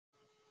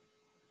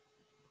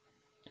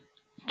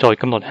โจทย์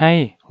กำหนดให้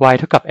y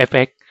เท่ากับ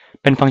f(x)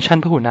 เป็นฟังก์ชัน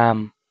พหุนาม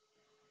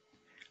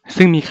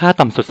ซึ่งมีค่า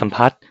ต่ำสุดสัม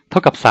พัทธ์เท่า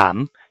กับ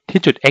3ที่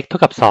จุด x เท่า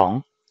กับ2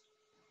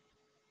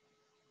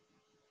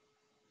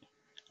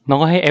น้อง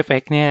ก็ให้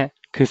f(x) เนี่ย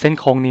คือเส้น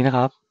โค้งนี้นะค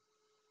รับ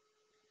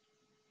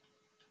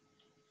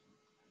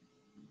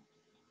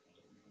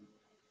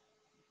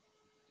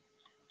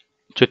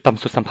จุดต่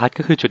ำสุดสัมพัทธ์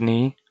ก็คือจุด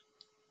นี้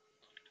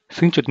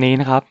ซึ่งจุดนี้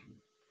นะครับ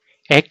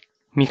x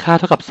มีค่า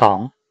เท่ากับ2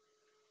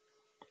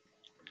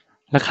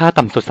และค่า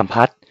ต่ำสุดสัม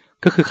พัทธ์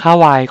ก็คือค่า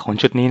y ของ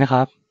จุดนี้นะค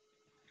รับ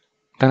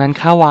ดังนั้น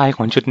ค่า y ข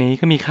องจุดนี้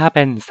ก็มีค่าเ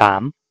ป็น3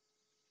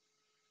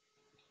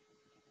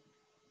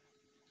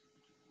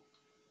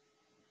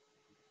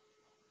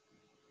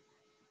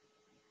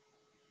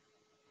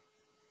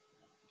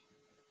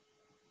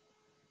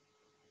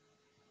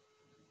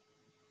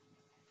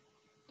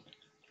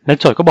และ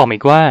โจทย์ก็บอกมา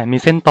อีกว่ามี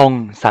เส้นตรง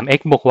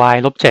 3x บวก y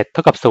ลบ7เท่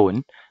ากับ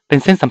0เป็น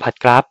เส้นสัมผัส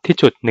กราฟที่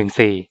จุด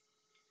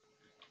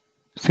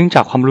14ซึ่งจ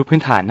ากความรู้พื้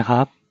นฐานนะค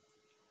รับ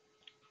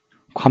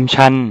ความ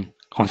ชัน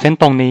ของเส้น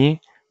ตรงนี้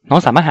น้อง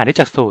สามารถหาได้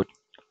จากสูตร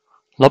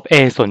ลบ a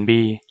ส่วน b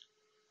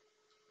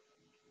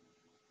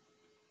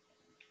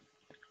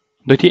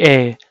โดยที่ a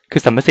คื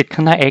อสัมประสิทธิ์ข้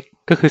างหน้า x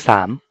ก็คือ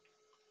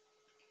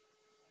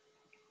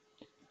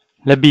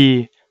3และ b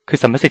คือ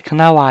สัมประสิทธิ์ข้าง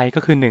หน้า y ก็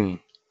คือ1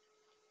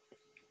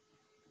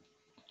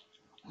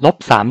ลบ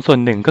3ส่วน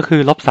1ก็คื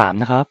อลบ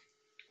3นะครับ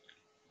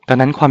ดัง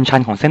นั้นความชั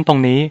นของเส้นตรง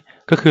นี้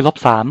ก็คือลบ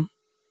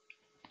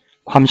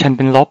3ความชันเ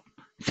ป็นลบ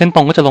เส้นต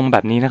รงก็จะลงแบ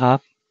บนี้นะครับ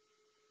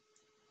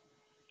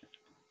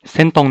เ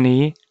ส้นตรง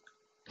นี้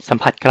สัม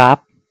ผัสกราฟ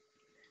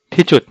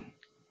ที่จุด14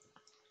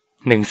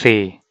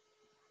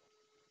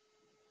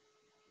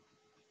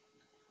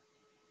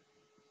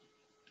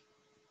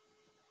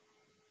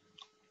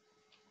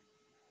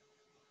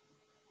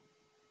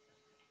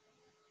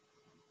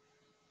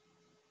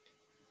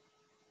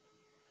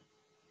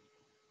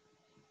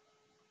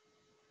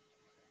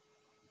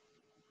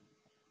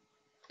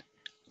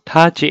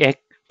ถ้า gx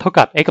เท่า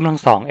กับ x กำลัง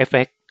2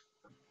 fx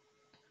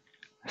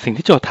สิ่ง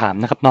ที่โจทย์ถาม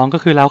นะครับน้องก็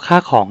คือแล้วค่า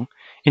ของ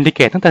อินทิเก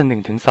รตตั้งแต่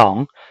1ถึง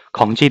2ข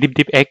อง g div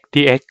div x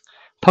dx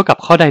เท่ากับ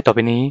ข้อใดต่อไป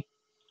นี้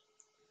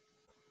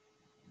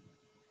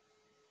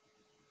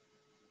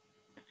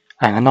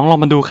งั้นน้องลอง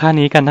มาดูค่า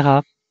นี้กันนะครั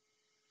บ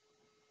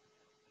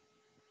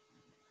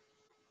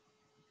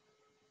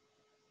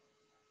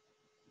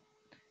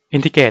อิ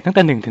นทิเกรตตั้งแ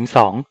ต่1ถึง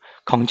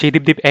2ของ g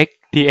div div x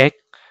dx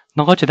น้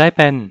องก็จะได้เ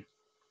ป็น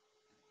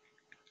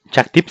จ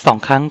ากดิฟ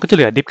2ครั้งก็จะเห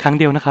ลือดิฟครั้ง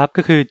เดียวนะครับ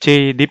ก็คือ g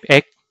div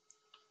x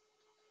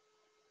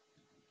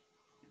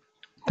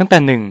ตั้งแต่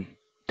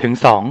1ถึง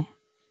2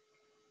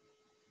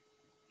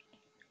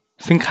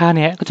ซึ่งค่า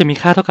นี้ก็จะมี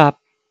ค่าเท่ากับ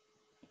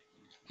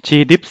g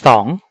div 2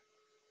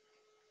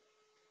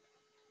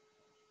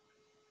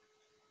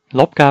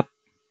ลบกับ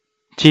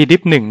g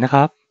div 1นะค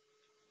รับ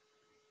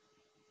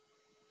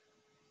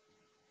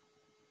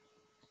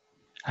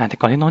แต่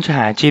ก่อนที่น้องจะห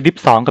า g div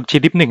 2กับ g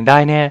div 1ได้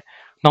เนี่ย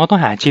น้องต้อง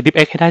หา g div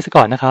x ให้ได้ซะ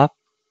ก่อนนะครับ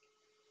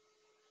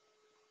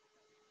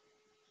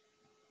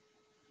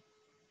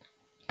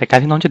แต่การ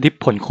ที่น้องจะดิฟ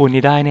ผลคูณ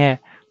นี้ได้เนี่ย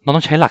น้องต้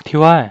องใช้หลักที่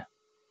ว่า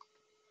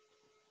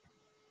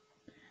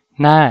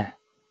หน้า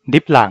ดิ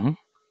ฟหลัง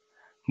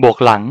บวก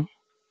หลัง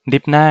ดิ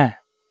ฟหน้า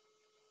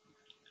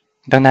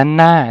ดังนั้น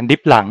หน้าดิ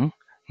ฟหลัง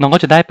น้องก็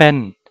จะได้เป็น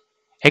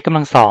x กำ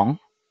ลัง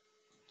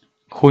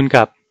2คูณ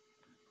กับ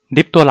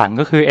ดิฟตัวหลัง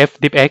ก็คือ f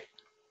div x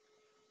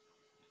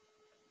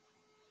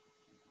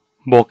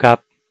บวกกับ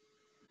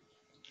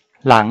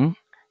หลัง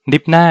ดิ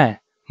ฟหน้า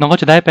น้องก็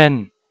จะได้เป็น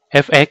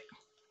fx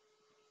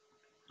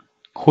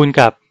คูณ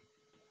กับ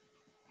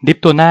ดิฟ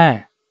ตัวหน้า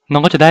น้อ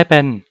งก็จะได้เป็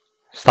น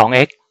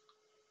 2x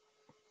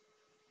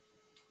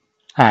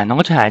น้อง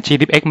ก็จะหา g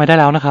div x มาได้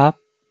แล้วนะครับ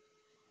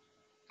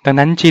ดัง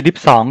นั้น g div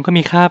 2ก็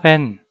มีค่าเป็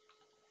น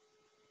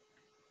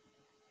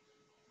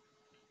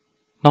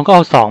น้องก็เอ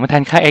า2มาแท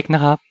นค่า x น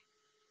ะครับ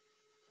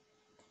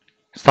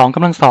2ก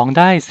ำลัง2ไ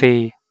ด้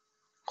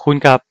4คูณ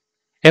กับ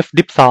f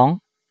div 2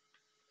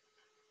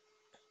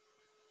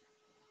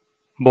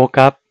บวก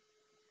กับ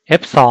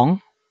f 2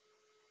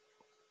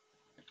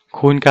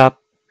คูณกับ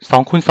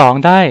2คูณ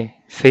2ได้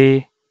4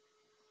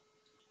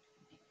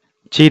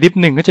 g div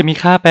 1ก็จะมี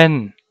ค่าเป็น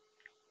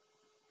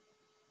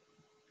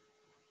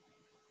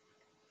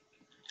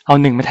เอา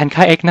1มาแทน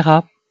ค่า x นะครั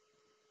บ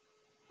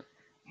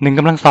1ก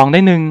ำลัง2ได้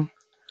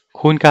1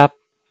คูณกับ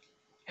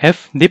f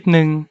div 1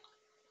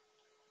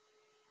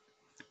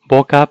บ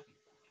วกกับ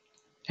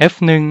f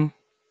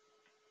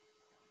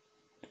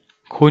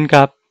 1คูณ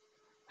กับ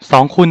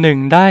2คูณ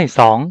1ได้2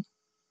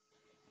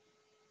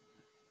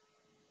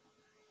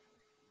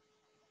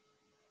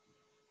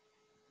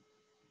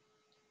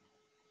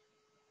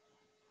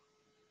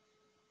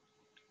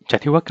จาก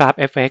ที่ว่ากราฟ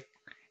f(x)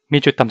 มี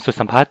จุดต่ำสุด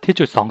สัมพัทธ์ที่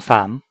จุด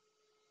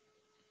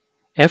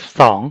23 f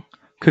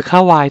 2คือค่า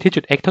y ที่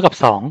จุด x เท่ากับ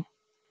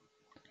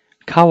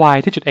2ค่า y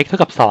ที่จุด x เท่า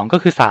กับ2ก็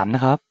คือ3น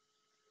ะครับ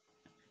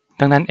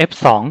ดังนั้น f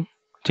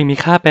 2จึงมี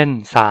ค่าเป็น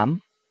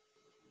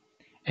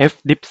3 f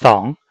div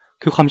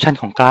 2คือความชัน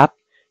ของกราฟ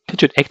ที่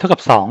จุด x เท่ากั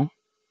บ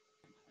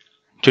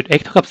2จุด x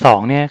เท่ากับ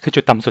2เนี่ยคือ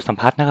จุดต่ำสุดสัม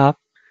พัทธ์นะครับ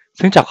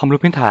ซึ่งจากความรู้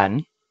พื้นฐาน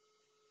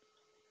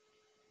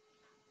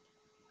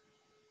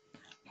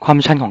ความ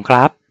ชันของกร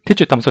าฟที่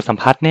จุดต่ำสุดสัม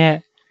พัทธ์เนี่ย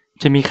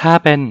จะมีค่า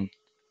เป็น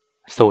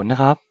0นะ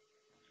ครับ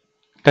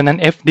ดังนั้น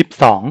f dip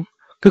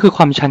 2ก็คือค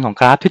วามชันของ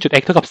กราฟที่จุด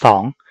x เท่ากับ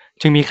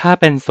2จึงมีค่า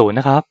เป็น0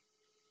นะครับ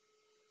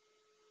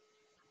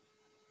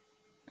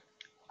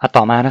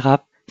ต่อมานะครับ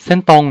เส้น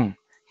ตรง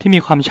ที่มี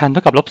ความชันเท่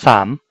ากับ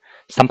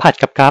-3สัมผัส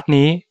กับกราฟ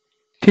นี้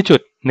ที่จุ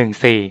ด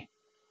1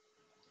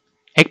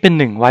 4 x เป็น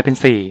1 y เป็น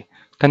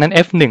4ดังนั้น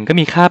f 1ก็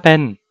มีค่าเป็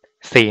น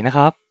4นะค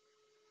รับ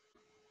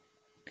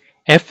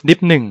f dip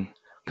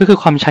 1ก็คือ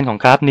ความชันของ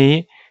กราฟนี้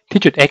ที่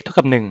จุด x เท่า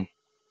กับ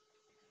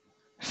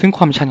1ซึ่งค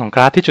วามชันของก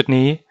ราฟที่จุด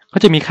นี้ก็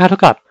จะมีค่าเท่า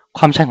กับค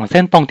วามชันของเ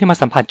ส้นตรงที่มา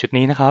สัมผัสจุด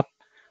นี้นะครับ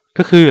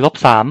ก็คือ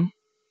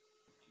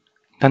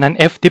-3ดังนั้น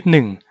f dip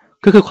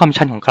 1ก็คือความ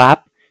ชันของกราฟ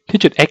ที่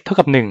จุด x เท่า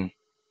กับ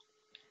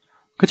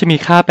1ก็จะมี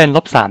ค่าเป็น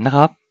-3นะค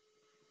รับ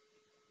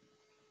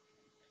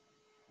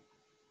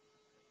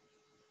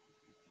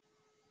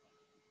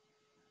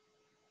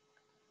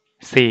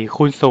4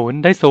คูณ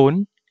0ได้0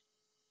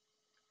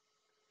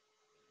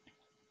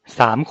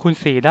 3คูณ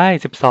4ได้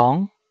12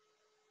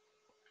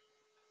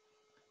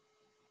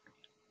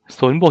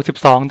 0บวก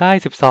12ได้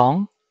12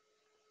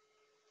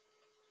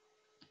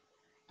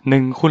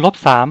 1คูณ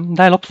-3ไ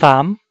ด้-3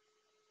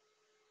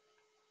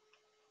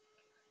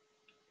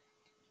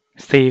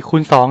 4คู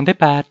ณ2ได้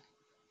8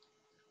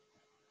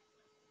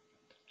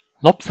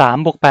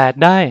 -3 บวก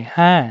8ได้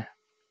5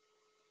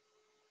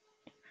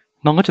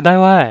น้องก็จะได้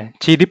ว่า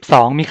g dip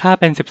 2มีค่า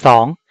เป็น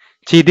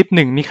12 g dip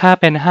 1มีค่า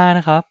เป็น5น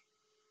ะครับ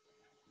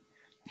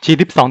g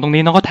dip 2ตรง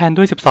นี้น้องก็แทน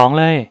ด้วย12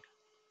เลย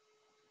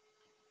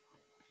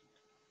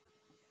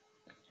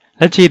แ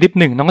ละ g dip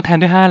 1น้องก็แทน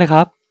ด้วย5เลยค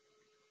รับ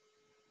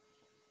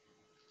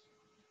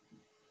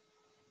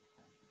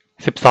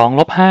12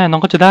ลบ5น้อ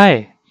งก็จะได้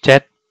7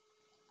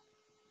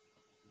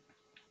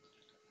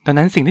ดัง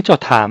นั้นสิ่งที่โจท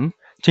ย์ถาม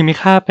จึงมี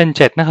ค่าเป็น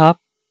7นะครับ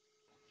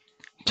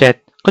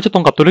7ก็จะตร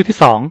งกับตัวเลือกที่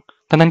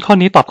2ดังนั้นข้อ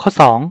นี้ตอบข้อ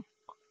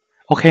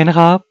2โอเคนะ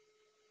ครับ